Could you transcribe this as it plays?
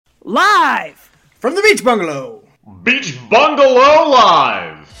Live from the Beach Bungalow. Beach Bungalow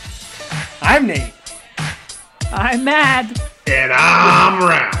Live. I'm Nate. I'm Mad. And I'm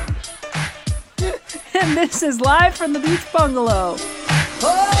Round. And this is Live from the Beach Bungalow.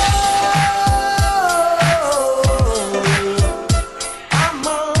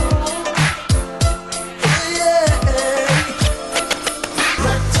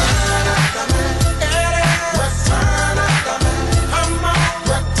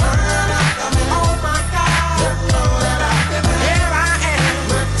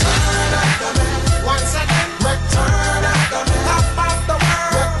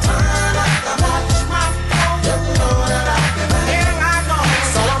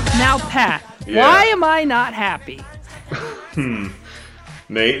 Pat, yeah. Why am I not happy?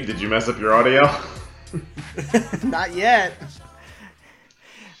 Nate, did you mess up your audio? Not yet.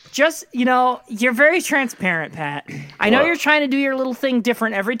 Just, you're very transparent, Pat. I know you're trying to do your little thing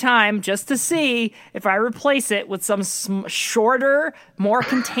different every time just to see if I replace it with some shorter, more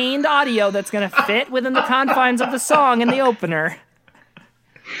contained audio that's going to fit within the confines of the song in the opener.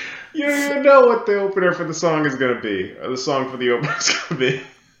 You don't even know what the opener for the song is going to be, or the song for the opener is going to be.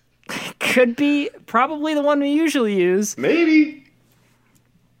 Could be probably the one we usually use. Maybe.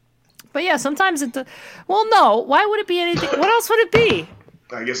 But yeah, sometimes it... Well, no. Why would it be anything... What else would it be?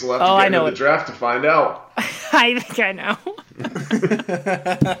 I guess we'll have to get into the draft to find out. I think I know.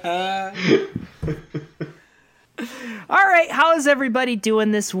 All right. How is everybody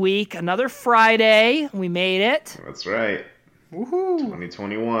doing this week? Another Friday. We made it. That's right. Woohoo.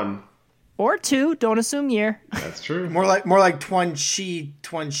 2021. Or two. Don't assume year. That's true. More like Twan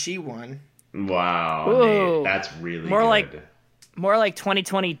Shi one. Wow, Ooh. Nate, that's really more good. More like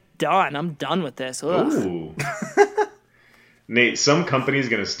 2020 done. I'm done with this. Ugh. Ooh. Nate, some company's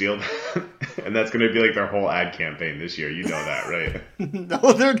going to steal that, and that's going to be like their whole ad campaign this year. You know that, right?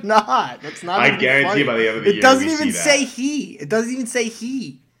 No, they're not. That's not. I guarantee you by the end of the year, it doesn't even say he. It doesn't even say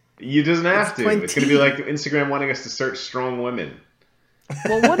he. You doesn't have to. It's going to be like Instagram wanting us to search strong women.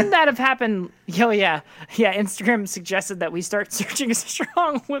 Well, wouldn't that have happened? Oh, yeah. Yeah, Instagram suggested that we start searching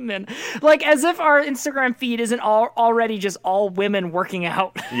strong women. Like, as if our Instagram feed isn't already just all women working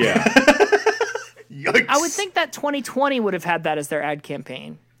out. Yeah. Yikes. I would think that 2020 would have had that as their ad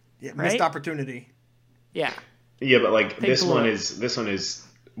campaign. Yeah, right? Missed opportunity. Yeah. Yeah, but like this one is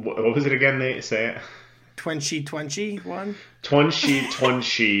what was it again, Nate? Say it. Twan Shi one? Twan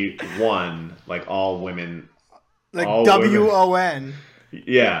Shi one, like all women. Like all WON. Women.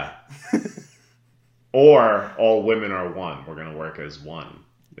 Yeah. Or all women are one. We're going to work as one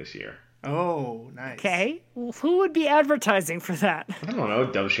this year. Oh, nice. Okay. Well, who would be advertising for that? I don't know,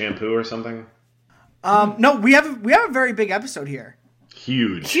 Dove shampoo or something. No, we have a very big episode here.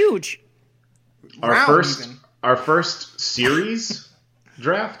 Huge. Our first series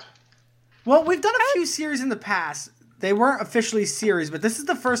draft. Well, we've done a few series in the past. They weren't officially series, but this is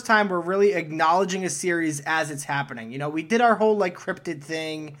the first time we're really acknowledging a series as it's happening. We did our whole cryptid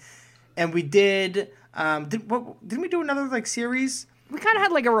thing, and we didn't we do another series? We kind of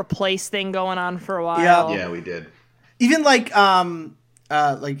had a replace thing going on for a while. Yeah, we did. Even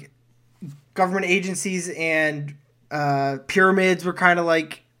government agencies and pyramids were kind of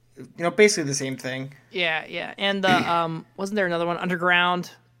basically the same thing. Yeah. And the wasn't there another one,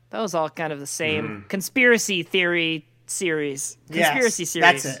 Underground? That was all kind of the same conspiracy theory series. Conspiracy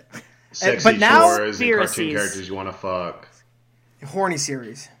series. That's it. Sexy but now shores and cartoon characters you want to fuck. Horny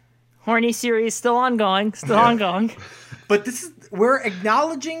series. Horny series still ongoing. But we're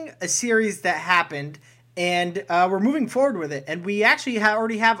acknowledging a series that happened, and we're moving forward with it. And we actually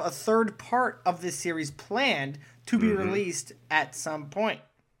already have a third part of this series planned to be released at some point.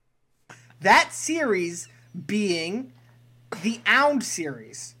 That series being the Ound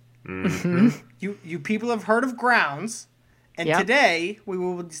series. Mm-hmm. You people have heard of Grounds, and today we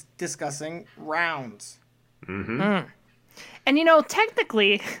will be discussing Rounds. Mm-hmm. And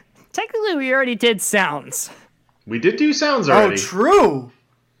technically we already did Sounds. We did do Sounds already. Oh, true.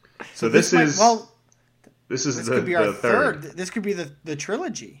 So this is could be our third. This could be the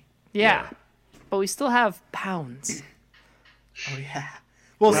trilogy. Yeah. But we still have Pounds. Oh yeah.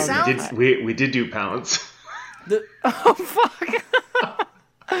 Well, Sounds. We did do Pounds. Oh fuck.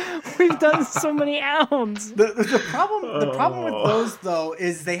 We've done so many Ounds. The problem with those though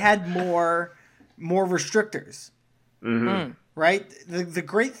is they had more restrictors. Mm-hmm. Right? The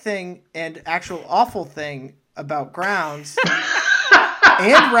great thing and actual awful thing about Grounds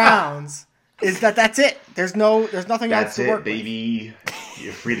and Rounds is that's it. There's nothing else to work with. Baby.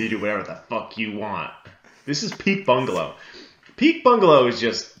 You're free to do whatever the fuck you want. This is Peak Bungalow. Peak Bungalow is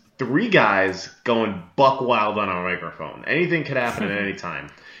just three guys going buck wild on a microphone. Anything could happen at any time.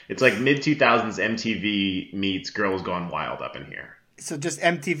 It's like mid 2000s MTV meets Girls Gone Wild up in here. So just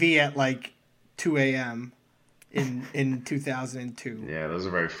MTV at like 2 a.m. in 2002. Yeah, those are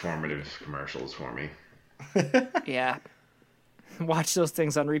very formative commercials for me. Yeah. Watch those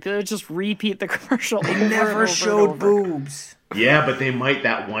things on repeat. They would just repeat the commercial. They never showed boobs. Yeah, but they might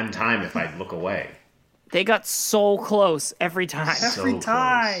that one time if I look away. They got so close every time. So Every close.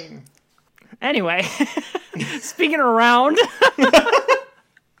 time. Anyway, speaking of round,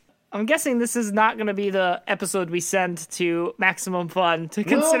 I'm guessing this is not going to be the episode we send to Maximum Fun to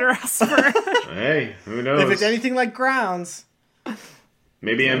consider us for. Hey, who knows? If it's anything like Grounds,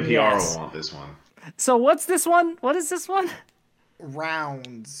 Maybe NPR Yes. will want this one. So what's this one? What is this one?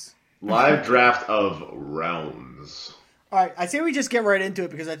 Rounds. Live draft of rounds. All right, I say we just get right into it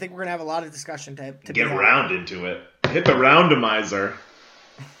because I think we're gonna have a lot of discussion to Get be had. round into it. Hit the roundomizer.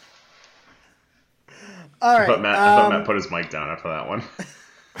 All right, I thought Matt put his mic down after that one.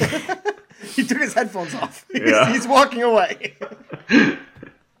 he took his headphones off. Yeah. He's walking away.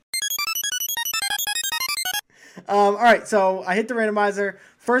 All right, so I hit the randomizer.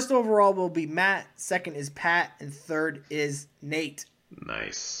 First overall will be Matt. Second is Pat, and third is Nate.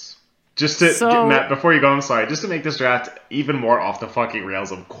 Nice. Just to So- Matt, before you go, I'm sorry. Just to make this draft even more off the fucking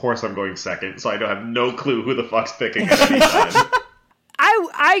rails, of course I'm going second, so I don't have no clue who the fuck's picking at any time.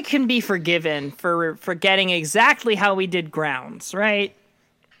 I can be forgiven for forgetting exactly how we did Grounds, right?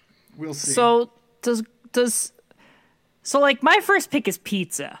 We'll see. So like my first pick is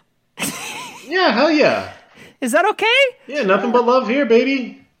pizza. Yeah, hell yeah. Is that okay? Yeah, nothing but love here,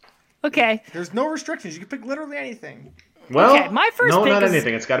 baby. Okay. There's no restrictions. You can pick literally anything. Well, Okay, my first no, pick not is-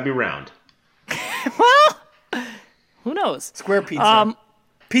 anything. It's got to be round. Well, who knows? Square pizza.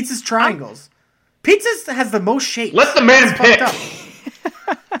 Pizza's triangles. Pizza has the most shapes. Let the man It's pick. fucked up.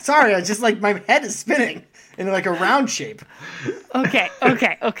 Sorry, I just like my head is spinning in like a round shape. Okay.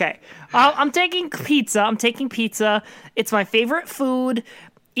 I'm taking pizza. It's my favorite food.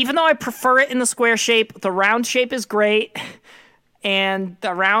 Even though I prefer it in the square shape, the round shape is great. And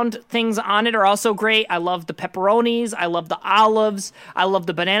the round things on it are also great. I love the pepperonis. I love the olives. I love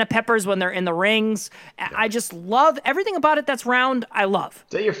the banana peppers when they're in the rings. I just love everything about it that's round. I love.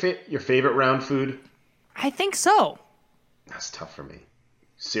 Is that your favorite round food? I think so. That's tough for me.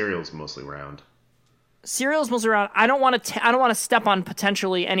 Cereal's mostly round. Cereal's mostly round. I don't want to step on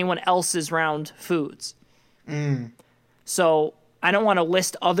potentially anyone else's round foods. So I don't want to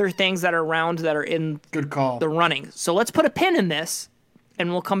list other things that are round that are in Good call. the running. So let's put a pin in this, and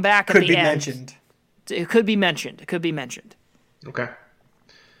we'll come back at Could the be end. mentioned. It could be mentioned. Okay.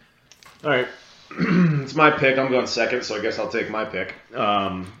 All right. It's my pick. I'm going second, so I guess I'll take my pick.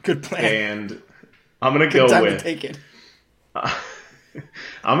 Good plan. And I'm gonna Good go time with. to take it.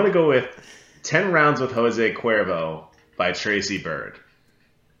 I'm gonna go with 10 Rounds with Jose Cuervo by Tracy Byrd,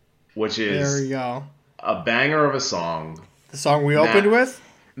 which There is we go. a banger of a song. The song we opened with?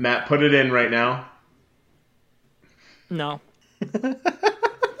 Matt, put it in right now. No.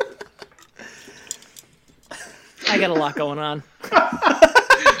 I got a lot going on.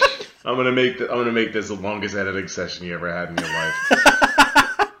 I'm gonna make this the longest editing session you ever had in your life.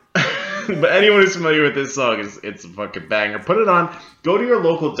 But anyone who's familiar with this song, it's a fucking banger. Put it on. Go to your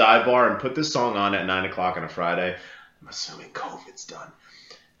local dive bar and put this song on at 9 o'clock on a Friday. I'm assuming COVID's done.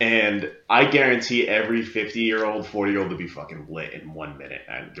 And I guarantee every 50-year-old, 40-year-old to be fucking lit in 1 minute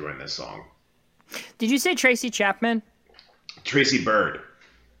during this song. Did you say Tracy Chapman? Tracy Byrd.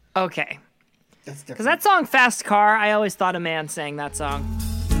 Okay. That's Because different. that song, Fast Car, I always thought a man sang that song.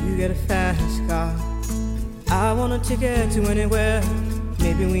 You get a fast car. I want a ticket to anywhere.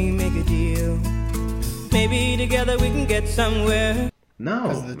 Maybe we make a deal. Maybe together we can get somewhere. No,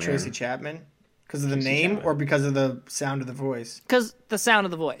 Because of the man. Tracy Chapman? Because of the Tracy name Chapman. or because of the sound of the voice? Because the sound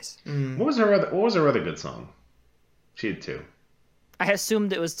of the voice. What was her other good song? She had two. I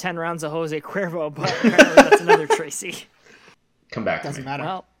assumed it was 10 Rounds of Jose Cuervo, but apparently that's another Tracy. Come back to Doesn't me. matter.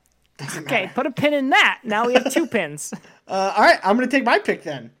 Well, Doesn't okay, matter. put a pin in that. Now we have 2 pins. All right, I'm going to take my pick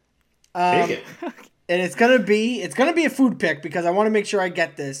then. Take it. And it's gonna be a food pick because I want to make sure I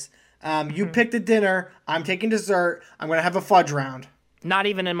get this. You picked a dinner. I'm taking dessert. I'm gonna have a fudge round. Not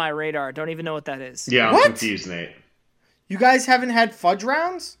even in my radar. Don't even know what that is. Yeah, I'm What? confused, Nate. You guys haven't had fudge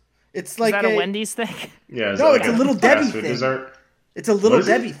rounds? It's Is like that a Wendy's thing? Yeah, is No, that it's a Little Debbie fast food thing. dessert? It's a Little What is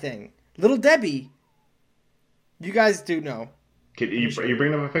it? Debbie thing. Little Debbie. You guys do know. Can you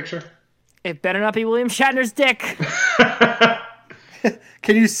bring up a picture? It better not be William Shatner's dick.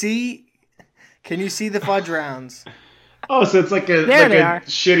 Can you see? Can you see the fudge rounds? Oh, so it's like a There they are.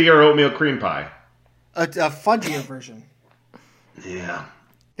 shittier oatmeal cream pie. A fudgier version. Yeah.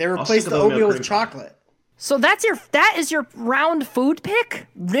 They stick replaced with the oatmeal oatmeal with cream pie. chocolate. So that is your round food pick?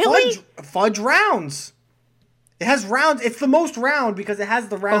 Really? Fudge rounds. It has rounds. It's the most round because it has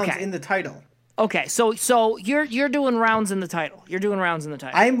the rounds Okay. in the title. Okay, so you're doing rounds in the title. You're doing rounds in the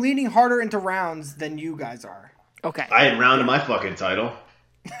title. I am leaning harder into rounds than you guys are. Okay. I had round in my fucking title.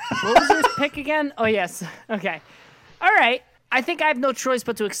 What was your pick again? Oh, yes. Okay. All right. I think I have no choice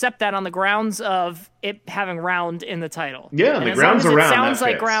but to accept that on the grounds of it having round in the title. Yeah, And the as grounds long as are round, it sounds that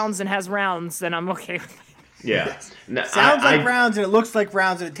like fits. rounds and has rounds, then I'm okay with it. Yeah. No, Sounds like rounds and it looks like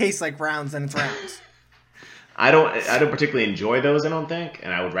rounds and it tastes like rounds and it's rounds. I don't particularly enjoy those, I don't think,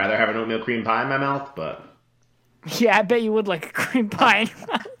 and I would rather have an oatmeal cream pie in my mouth, but Yeah, I bet you would like a cream pie.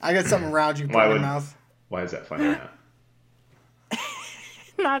 I got something round you can Why put in would- your mouth. why is that funny? Matt?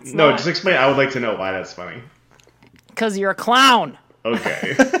 Not Just explain. I would like to know why that's funny. because you're a clown.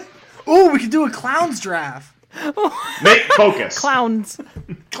 Okay. Ooh, we could do a clowns draft. Nate, focus. Clowns.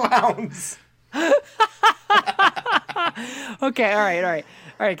 Clowns. Okay, all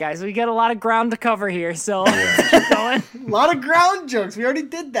right, guys. We got a lot of ground to cover here, so keep going. A lot of ground jokes. We already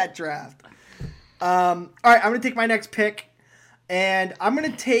did that draft. All right, I'm going to take my next pick, and I'm going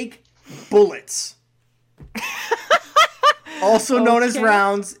to take bullets. Also known as Okay.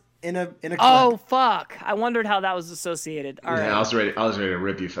 rounds in a clip. Oh fuck! I wondered how that was associated. All right. Yeah, I was ready to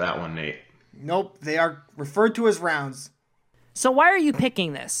rip you for that one, Nate. Nope, they are referred to as rounds. So why are you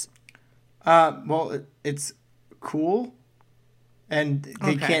picking this? Well, it's cool, and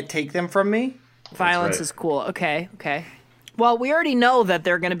they Okay. can't take them from me. Violence right. is cool. Okay. Well, we already know that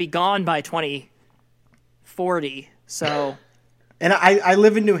they're going to be gone by 2040. So And I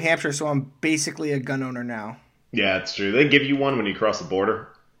live in New Hampshire, so I'm basically a gun owner now. Yeah, it's true. They give you one when you cross the border.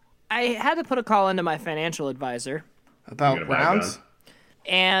 I had to put a call into my financial advisor, About You're gonna buy a rounds? gun.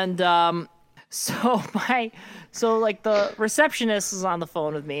 and so like the receptionist was on the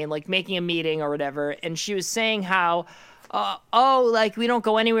phone with me and like making a meeting or whatever, and she was saying how. Like we don't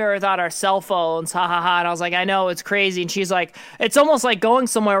go anywhere without our cell phones, ha ha ha. And I was like, I know, it's crazy. And she's like, it's almost like going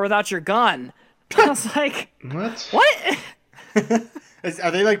somewhere without your gun. I was like, What? what?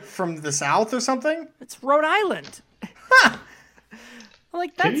 Are they like from the South or something? It's Rhode Island. I'm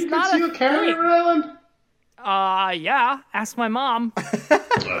like, Can that's you not conceal a carry in thing. Rhode Island? Yeah. Ask my mom.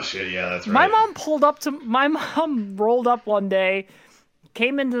 Oh shit! Yeah, that's right. My mom rolled up one day,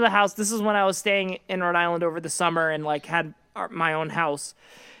 came into the house. This is when I was staying in Rhode Island over the summer and like had my own house.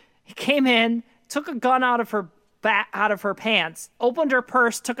 He came in, took a gun out of her pants, opened her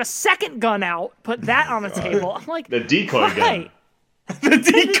purse, took a second gun out, put that on the table. I'm like, The decoy gun. why? The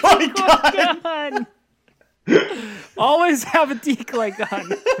decoy gun! Gun. Always have a decoy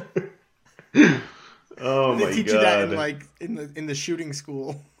gun. Oh my They teach god. you that in like in the shooting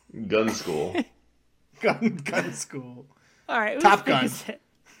school, Gun school. gun school. All right, whose Top pick Gun. is it?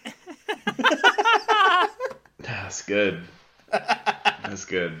 That's good. That's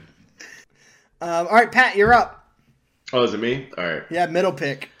good. All right, Pat, you're up. Oh, is it me? All right. Yeah, middle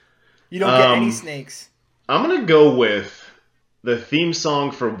pick. You don't get any snakes. I'm gonna go with the theme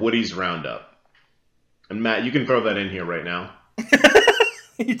song for Woody's Roundup. And Matt, you can throw that in here right now.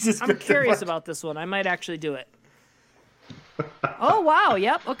 You just I'm picked the curious one. about this one. I might actually do it. Oh wow!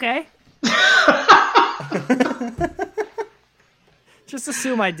 Yep. Okay. Just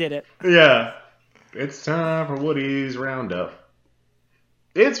assume I did it. Yeah. It's time for Woody's Roundup.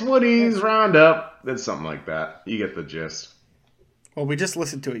 It's Woody's Roundup. It's something like that. You get the gist. Well, we just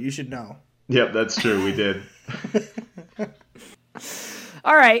listened to it. You should know. Yep, that's true. We did.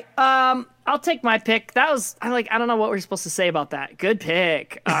 All right. I'll take my pick. That was I don't know what we're supposed to say about that. Good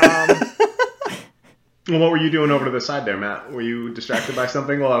pick. Well, what were you doing over to the side there, Matt? Were you distracted by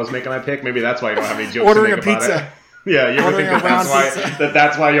something while I was making my pick? Maybe that's why you don't have any jokes Ordering to make a about pizza. it. Yeah, you ever Ordering think a round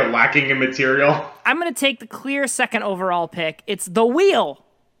that's why you're lacking in material? I'm gonna take the clear second overall pick. It's The Wheel.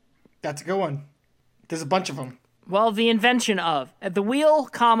 That's a good one. There's a bunch of them. Well, the invention of the wheel,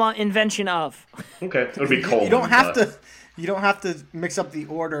 comma invention of. Okay, it would be cold. You don't have to. You don't have to mix up the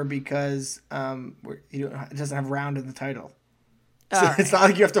order because it doesn't have round in the title. So it's not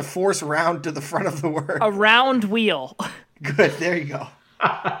like you have to force round to the front of the word. A round wheel. Good. There you go.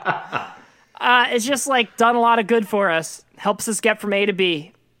 It's just like done a lot of good for us. Helps us get from A to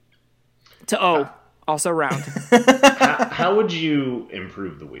B to O. Also round. How would you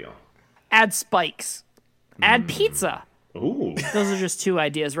improve the wheel? Add spikes. Add pizza. Ooh. Those are just two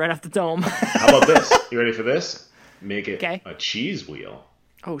ideas right off the dome. How about this? You ready for this? Make it Okay. a cheese wheel,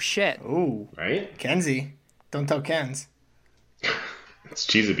 Oh shit. Ooh, right? Kenzie. Don't tell Ken's. It's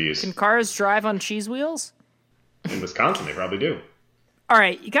cheese abuse. Can cars drive on cheese wheels? In Wisconsin, they probably do. All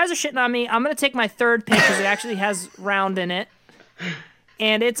right, you guys are shitting on me. I'm going to take my third pick because it actually has round in it.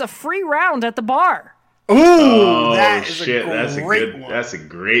 And it's a free round at the bar. Ooh, that is shit, a great one. That's a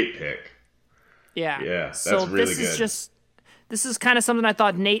great pick. Yeah. Yeah, that's so really this good. This is kind of something I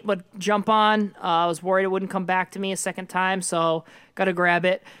thought Nate would jump on. I was worried it wouldn't come back to me a second time, so got to grab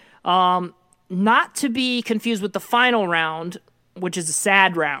it. Not to be confused with the final round, which is a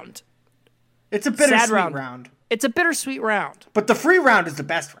sad round. It's a bittersweet round. It's a bittersweet round. But the free round is the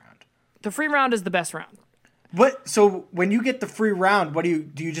best round. The free round is the best round. What? So when you get the free round, what do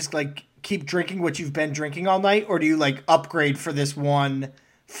you just like keep drinking what you've been drinking all night, or do you like upgrade for this one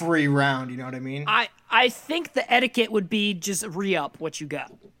free round? You know what I mean? I think the etiquette would be just re-up what you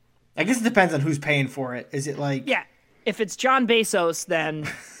got. I guess it depends on who's paying for it. Is it like... Yeah. If it's John Bezos, then...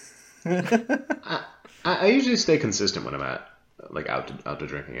 I usually stay consistent when I'm at like out to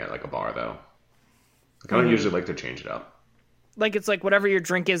drinking at like a bar though. Like, I don't usually like to change it up. Like it's like whatever your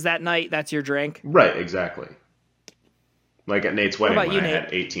drink is that night, that's your drink. Right, exactly. Like at Nate's wedding about when you, I Nate?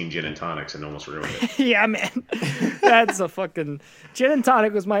 had 18 gin and tonics and almost ruined it. Yeah, man. That's a fucking... Gin and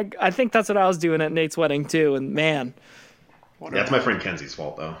tonic was my... I think that's what I was doing at Nate's wedding, too. And, man... That's my friend Kenzie's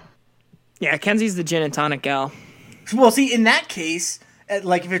fault, though. Yeah, Kenzie's the gin and tonic gal. Well, see, in that case,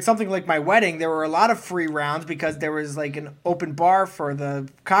 like if it's something like my wedding, there were a lot of free rounds because there was like an open bar for the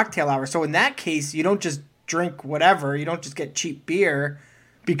cocktail hour. So in that case, you don't just drink whatever. You don't just get cheap beer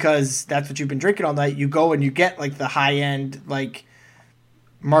because that's what you've been drinking all night. You go and you get like the high end like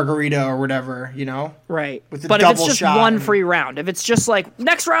margarita or whatever, you know? Right. With the but if double it's just shot one and- free round, if it's just like,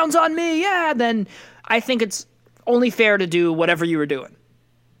 next round's on me, yeah, then I think it's only fair to do whatever you were doing.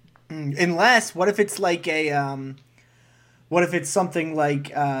 Unless, what if it's like what if it's something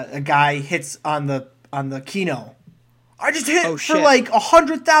like a guy hits on the Keno? I just hit for shit. like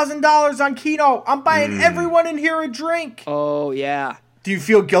 $100,000 on Keno. I'm buying everyone in here a drink. Oh, yeah. Do you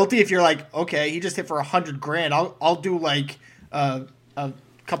feel guilty if you're like, okay, he just hit for $100,000? I'll do like a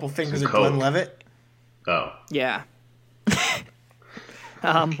couple fingers Some of coke. Glenlivet. Oh. Yeah.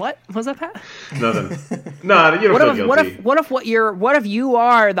 What was that, Pat? Nothing. No, you don't feel guilty. What if you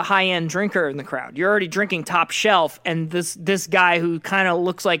are the high end drinker in the crowd? You're already drinking top shelf, and this guy who kind of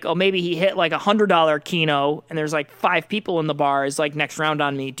looks like, oh, maybe he hit like $100 Keno, and there's like 5 people in the bar is like, next round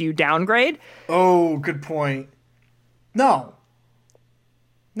on me. Do you downgrade? Oh, good point. No,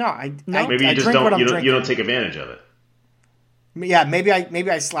 I Maybe you I just drink what don't I'm you drinking. don't take advantage of it. Yeah, maybe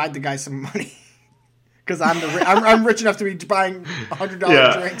I slide the guy some money because I'm rich enough to be buying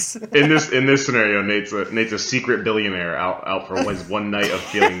 $100 drinks. in this scenario, Nate's a secret billionaire out for his one night of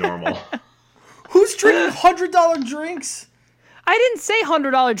feeling normal. Who's drinking $100 drinks? I didn't say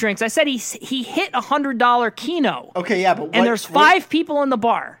 $100 drinks. I said he hit $100 Keno. Okay, yeah, but And there's 5 people in the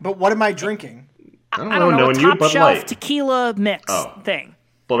bar. But what am I drinking? I don't I don't know, knowing a you, top Bud shelf Light. tequila mix Oh. thing.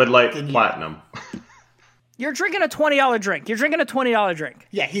 Bud Light Platinum. You're drinking a $20 drink. You're drinking a $20 drink.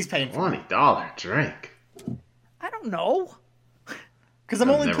 Yeah, he's paying for it $20 drink. I don't know. because I'm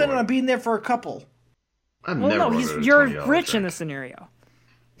I've only never planning on ordered. being there for a couple. I've Well, never no, ordered a you're $20 rich in drink. this scenario.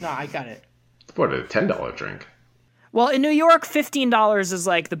 No, I got it. I've ordered a $10 drink. Well, in New York, $15 is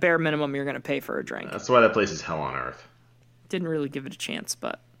like the bare minimum you're going to pay for a drink. That's why that place is hell on earth. Didn't really give it a chance,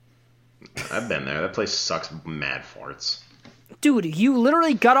 but... I've been there. That place sucks mad farts. Dude, you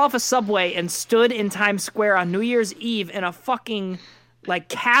literally got off a subway and stood in Times Square on New Year's Eve in a fucking, like,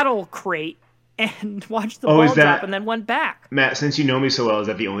 cattle crate and watched the Oh, ball is that- drop and then went back. Matt, since you know me so well, is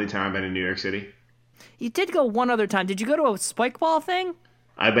that the only time I've been in New York City? You did go one other time. Did you go to a spike ball thing?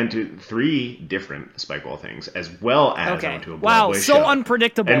 I've been to 3 different spike ball things, as well as I Okay. went to a Wow, Broadway so show.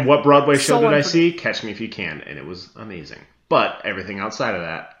 unpredictable. And what Broadway show So did I see? Catch Me If You Can, and it was amazing. But everything outside of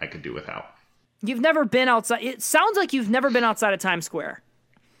that, I could do without. You've never been outside. It sounds like you've never been outside of Times Square.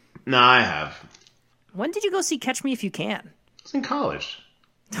 No, I have. When did you go see Catch Me If You Can? I was in college.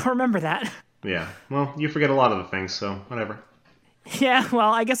 Don't remember that. Yeah, well, you forget a lot of the things, so whatever. Yeah,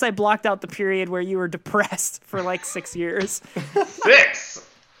 well, I guess I blocked out the period where you were depressed for like 6 years. 6?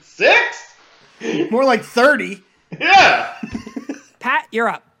 6? More like 30. Yeah! Pat, you're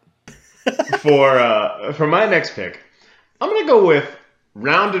up. For my next pick, I'm going to go with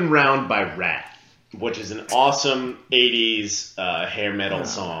Round and Round by Rat, which is an awesome 80s hair metal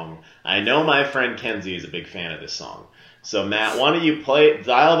song. I know my friend Kenzie is a big fan of this song. So, Matt, why don't you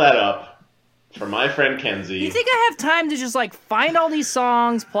dial that up for my friend Kenzie. You think I have time to just like find all these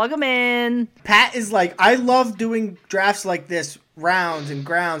songs, plug them in? Pat is like, I love doing drafts like this, rounds and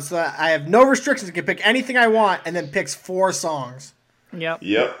grounds, so that I have no restrictions. I can pick anything I want, and then picks 4 songs. Yep.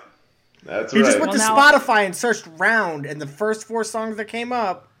 Yep. That's You right. just went Well, to now- Spotify and searched round, and the first 4 songs that came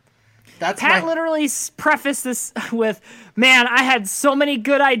up. That's Pat my... literally prefaced this with, man, I had so many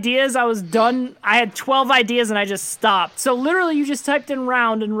good ideas. I was done. I had 12 ideas and I just stopped. So literally you just typed in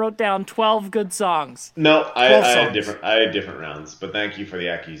round and wrote down 12 good songs. No, I 12 had songs. I had different rounds, but thank you for the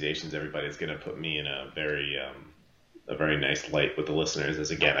accusations. Everybody's going to put me in a very nice light with the listeners,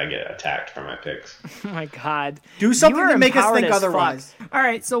 as again I get attacked for my picks. Oh my God. Do something You are to make us empowered think as otherwise. fuck. All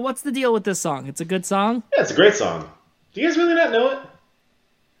right, so what's the deal with this song? It's a good song? Yeah, it's a great song. Do you guys really not know it?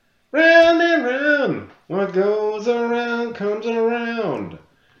 Round and round, what goes around comes around.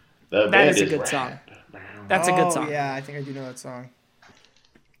 The That band is a good rad. song. That's a good song. Yeah, I think I do know that song.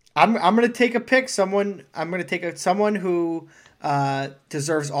 I'm gonna take a pick. Someone who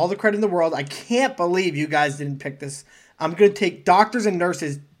deserves all the credit in the world. I can't believe you guys didn't pick this. I'm gonna take doctors and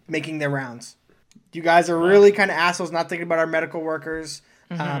nurses making their rounds. You guys are really kind of assholes, not thinking about our medical workers.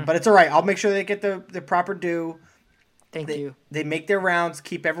 But it's all right. I'll make sure they get the proper due. Thank you. They make their rounds,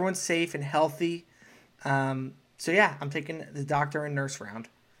 keep everyone safe and healthy. So yeah, I'm taking the doctor and nurse round.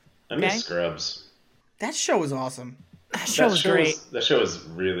 I miss Okay. Scrubs. That show was awesome. That show was great. That show is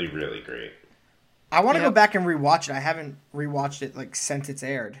really, really great. I want to go Yep. back and rewatch it. I haven't rewatched it like since it's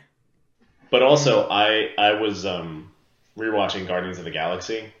aired. But also, I was rewatching Guardians of the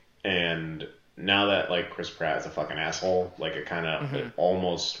Galaxy, and now that like Chris Pratt is a fucking asshole, like it kind of it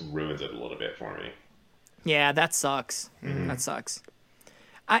almost ruins it a little bit for me. Yeah, that sucks. That sucks.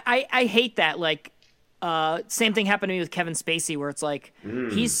 I hate that. Like, same thing happened to me with Kevin Spacey, where it's like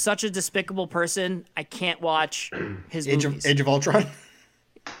he's such a despicable person. I can't watch his movies. Age of Ultron.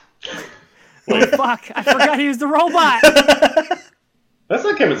 Oh, fuck! I forgot he was the robot. That's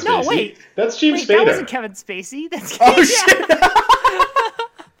not Kevin Spacey. No, wait. That's James Wait, Spader. that wasn't Kevin Spacey. That's Oh shit!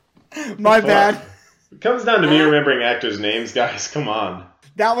 My bad. It comes down to me remembering actors' names, guys. Come on.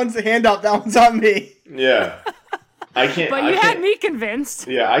 That one's the handout. That one's on me. Yeah. I can't. But I you can't, had me convinced.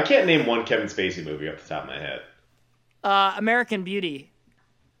 Yeah, I can't name one Kevin Spacey movie off the top of my head. American Beauty,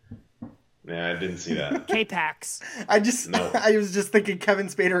 Yeah, I didn't see that. K-Pax. I No. was just thinking Kevin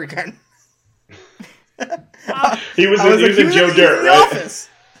Spader again. He was I was like, in Joe he was Dirt, in the right? office.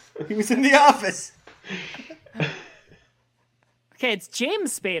 He was in the office. Okay, it's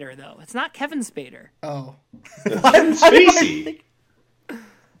James Spader though. It's not Kevin Spader. Oh. Kevin Spacey.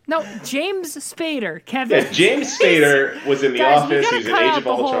 No, James Spader. Kevin. Yeah, James Spader was in The Guys, we Office. gotta He was in cut Age out of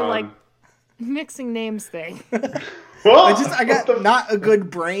the whole, Ultron. like, mixing names thing. Well, I got not a good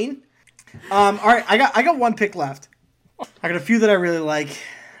brain. All right, I got one pick left. I got a few that I really like.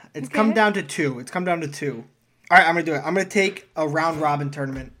 It's come down to two. All right, I'm gonna do it. I'm gonna take a round robin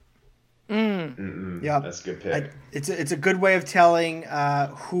tournament. Yep. That's a good pick. It's a good way of telling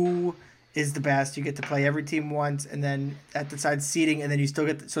who is the best. You get to play every team once, and then at the side seeding, and then you still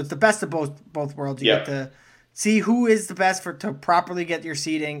get so it's the best of both worlds. You Yep. get to see who is the best to properly get your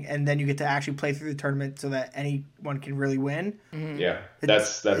seeding, and then you get to actually play through the tournament so that anyone can really win. Yeah,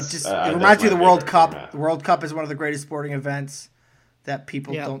 that's It just that's it reminds you of the my World favorite Cup. format. The World Cup is one of the greatest sporting events that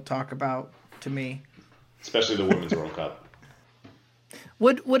people Yeah. don't talk about. To me, Especially the Women's World Cup.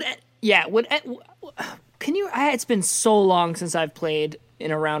 Can you? It's been so long since I've played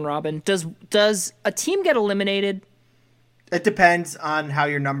in a round robin. Does a team get eliminated? it depends on how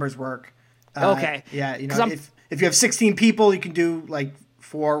your numbers work. Okay. Yeah, you 'Cause know, I'm- if you have 16 people, you can do like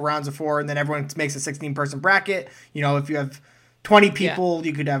 4 rounds of 4, and then everyone makes a 16-person bracket. You know, if you have 20 people,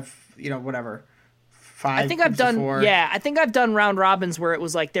 you could have, you know, whatever. 5. I think I've groups of done. 4. Yeah, I think I've done round robins where it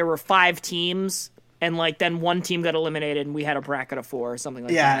was like there were 5 teams, and like then one team got eliminated, and we had a bracket of 4 or something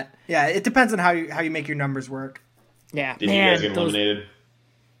like Yeah, that. yeah. It depends on how you make your numbers work. Yeah, Did man, you guys get those- eliminated?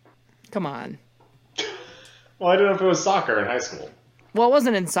 come on. Well, I don't know if it was soccer in high school. Well, it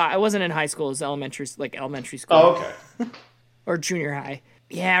wasn't I wasn't in high school. It was elementary school. Oh, okay. Or junior high.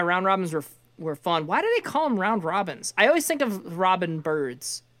 Yeah, round robins were fun. Why do they call them round robins? I always think of robin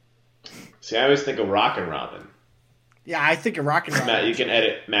birds. See, I always think of Rockin' Robin. Yeah, I think a rockin' robin. Matt, you can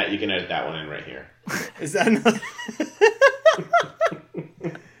edit that one in right here. Is that another?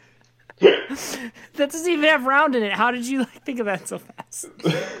 That doesn't even have round in it. How did you think of that so fast?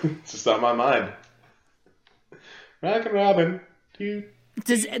 It's just on my mind. Rockin' Robin.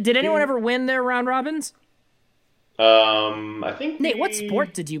 Did anyone ever win their round robins? I think Nate, what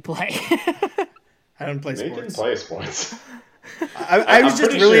sport did you play? I don't play Nate sports. didn't play sports. I was I'm just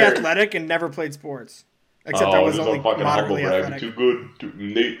pretty really sure- athletic and never played sports. Except I was just only a fucking humble moderately brag. athletic. Too good,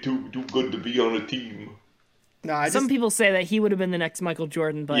 Nate. Too good to be on a team. No, I Some just people say that he would have been the next Michael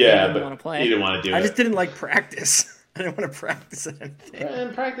Jordan, but he Yeah, didn't but want to he play. didn't want to do I it. just didn't like practice. I didn't want to practice at anything.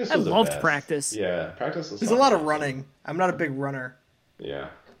 And practice I was the loved best. practice. Yeah, practice was. There's a lot of running. I'm not a big runner. Yeah,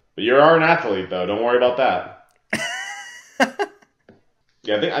 but you are an athlete, though. Don't worry about that.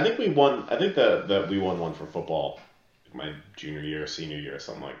 Yeah, I think we won. I think that we won one for football, my junior year, senior year,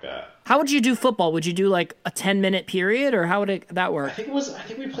 something like that. How would you do football? Would you do like a 10-minute period, or how would that work? I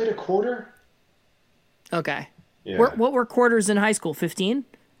think we played a quarter. Okay. Yeah. What were quarters in high school? 15?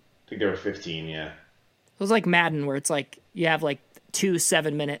 I think there were 15. Yeah. It was like Madden, where it's like you have like 2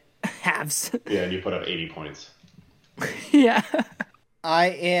 7-minute halves. Yeah, and you put up 80 points. Yeah. I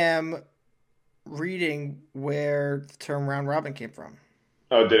am reading where the term round robin came from.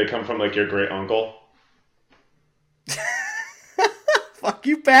 Oh, did it come from like your great uncle? Fuck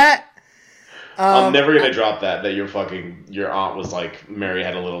you, Pat. I'm never gonna drop that your aunt was like Mary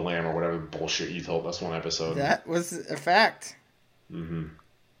had a little lamb or whatever bullshit you told us one episode. That was a fact. Mm-hmm.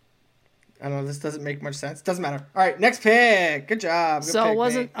 I don't know. This doesn't make much sense. Doesn't matter. All right, next pick. Good job. Good So pick, it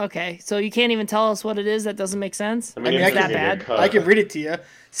wasn't Nate. okay. So you can't even tell us what it is. That doesn't make sense. I mean, I it's can- gonna that get bad? cut. I can read it to you.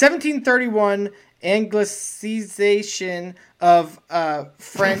 1731 Anglicization of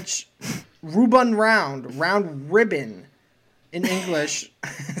French Ruban round ribbon in English,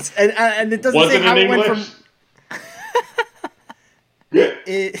 and it doesn't Was say it how in it went English? from.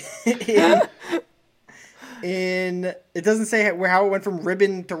 It doesn't say how it went from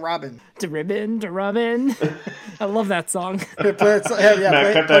ribbon to robin. To ribbon, to robin. I love that song. Play Matt, cut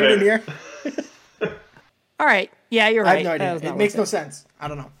plug that it in in. here. All right. Yeah, you're I right. have no That idea. was not It makes no worth sense. I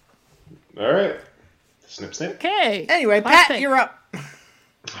don't know. All right. Snip, snip. Okay. Anyway, Last Pat, pick. you're up.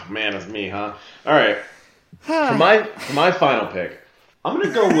 Oh, man, it's me, huh? All right. For my final pick, I'm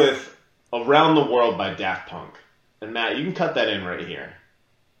gonna go with "Around the World" by Daft Punk. And Matt, you can cut that in right here.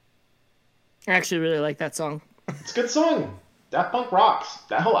 I actually really like that song. It's a good song. Daft Punk rocks.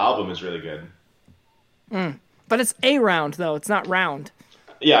 That whole album is really good. But it's a round, though. It's not round.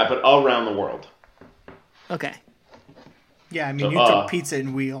 Yeah, but "Around the World." Okay. Yeah, I mean, you So, took pizza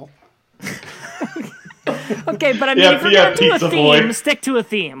and wheel. Okay, but I mean, Yeah, if we're yeah, going to do a pizza theme, boy. stick to a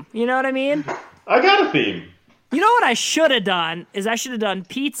theme. You know what I mean? I got a theme. You know what I should have done is I should have done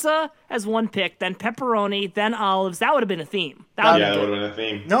pizza as one pick, then pepperoni, then olives. That would have been a theme. That would Yeah, have that been would have been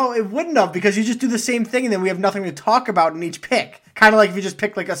a theme. No, it wouldn't have, because you just do the same thing and then we have nothing to talk about in each pick. Kind of like if you just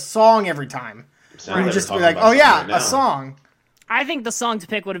pick like a song every time. Sounds Or you like just we're be talking like, about oh yeah, something right a now. song. I think the song to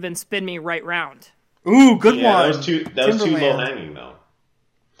pick would have been "Spin Me Right Round." Ooh, good Yeah, one. that was too Timberland. low hanging though.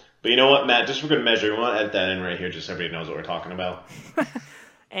 But you know what, Matt? Just for good measure, we want to edit that in right here, just so everybody knows what we're talking about.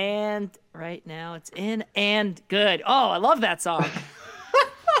 And right now it's in and good. Oh, I love that song.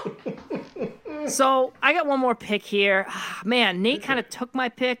 So I got one more pick here. Man, Nate kind of took my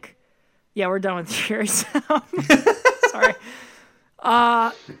pick. Yeah, we're done with yours. Sorry. But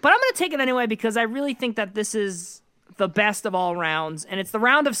I'm going to take it anyway because I really think that this is the best of all rounds, and it's the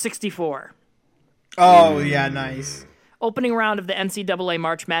round of 64. Oh, yeah, nice. Opening round of the NCAA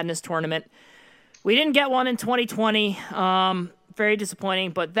March Madness tournament. We didn't get one in 2020. Very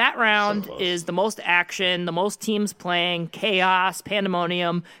disappointing, but that round close. is the most action, the most teams playing, chaos,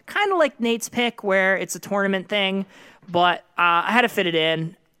 pandemonium, kind of like Nate's pick where it's a tournament thing, but I had to fit it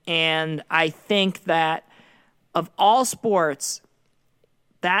in, and I think that of all sports,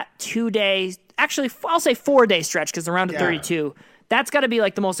 that 2 days, actually I'll say 4 day stretch because the round of 32, that's got to be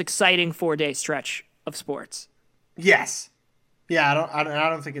like the most exciting 4 day stretch of sports. Yes. Yeah, I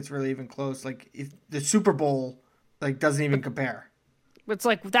don't think it's really even close. Like if the Super Bowl like doesn't even compare. It's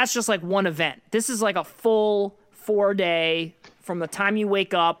like that's just like one event. This is like a full 4 day from the time you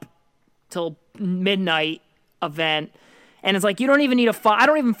wake up till midnight event, and it's like you don't even need I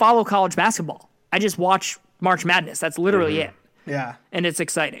don't even follow college basketball. I just watch March Madness. That's literally it, Yeah. and it's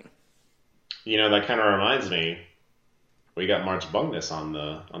exciting. You know, that kind of reminds me, we got March Bungness on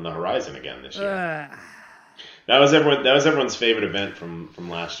the horizon again this year. That was everyone's favorite event from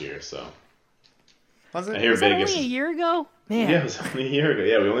last year. So Was it? I hear Was that Vegas. only a year ago? Man, Yeah, it was only a year ago.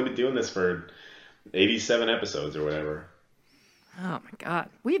 Yeah, we've only been doing this for 87 episodes or whatever. oh my god,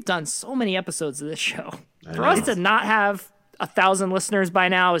 we've done so many episodes of this show. I For know. us to not have 1,000 listeners by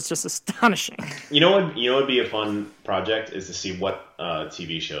now is just astonishing. You know what? You know what would be a fun project is to see what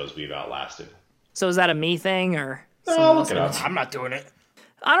TV shows we've outlasted. So is that a me thing or? Oh, look it up. I'm not doing it.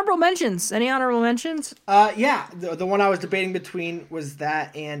 Honorable mentions. Any honorable mentions? Yeah, the one I was debating between was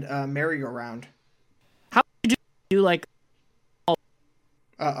that and Merry-Go-Round. How would you do like?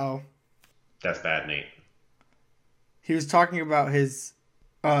 Uh-oh. That's bad, Nate. He was talking about his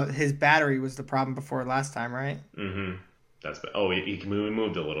battery was the problem before last time, right? Mm-hmm. That's bad. Oh, we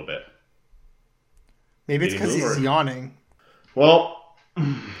moved a little bit. Maybe it's Did he because move he's or- yawning. Well,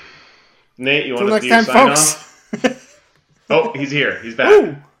 Nate, you Till want to next do time, your sign folks. off? Oh, he's here. He's back.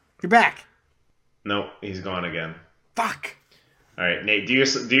 Ooh, you're back. No, he's gone again. Fuck. All right, Nate, do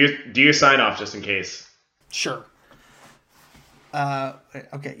your sign off just in case. Sure.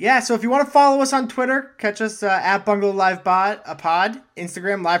 Okay, yeah. So if you want to follow us on Twitter, catch us at Bungalow Live Pod,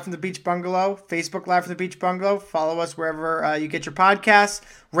 Instagram Live from the Beach Bungalow, Facebook Live from the Beach Bungalow. Follow us wherever you get your podcasts.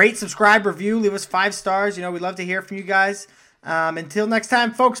 Rate, subscribe, review, leave us 5 stars. You know, we'd love to hear from you guys. Until next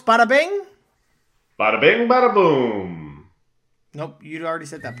time, folks. Bada bing. Bada bing, bada boom. Nope, you already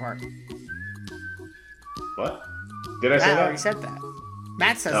said that part. What? Did I say Matt that? already said that.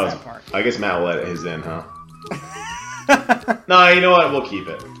 Matt says that part. I guess Matt will let his in, huh? No, you know what? We'll keep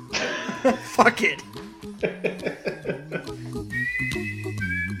it. Fuck it.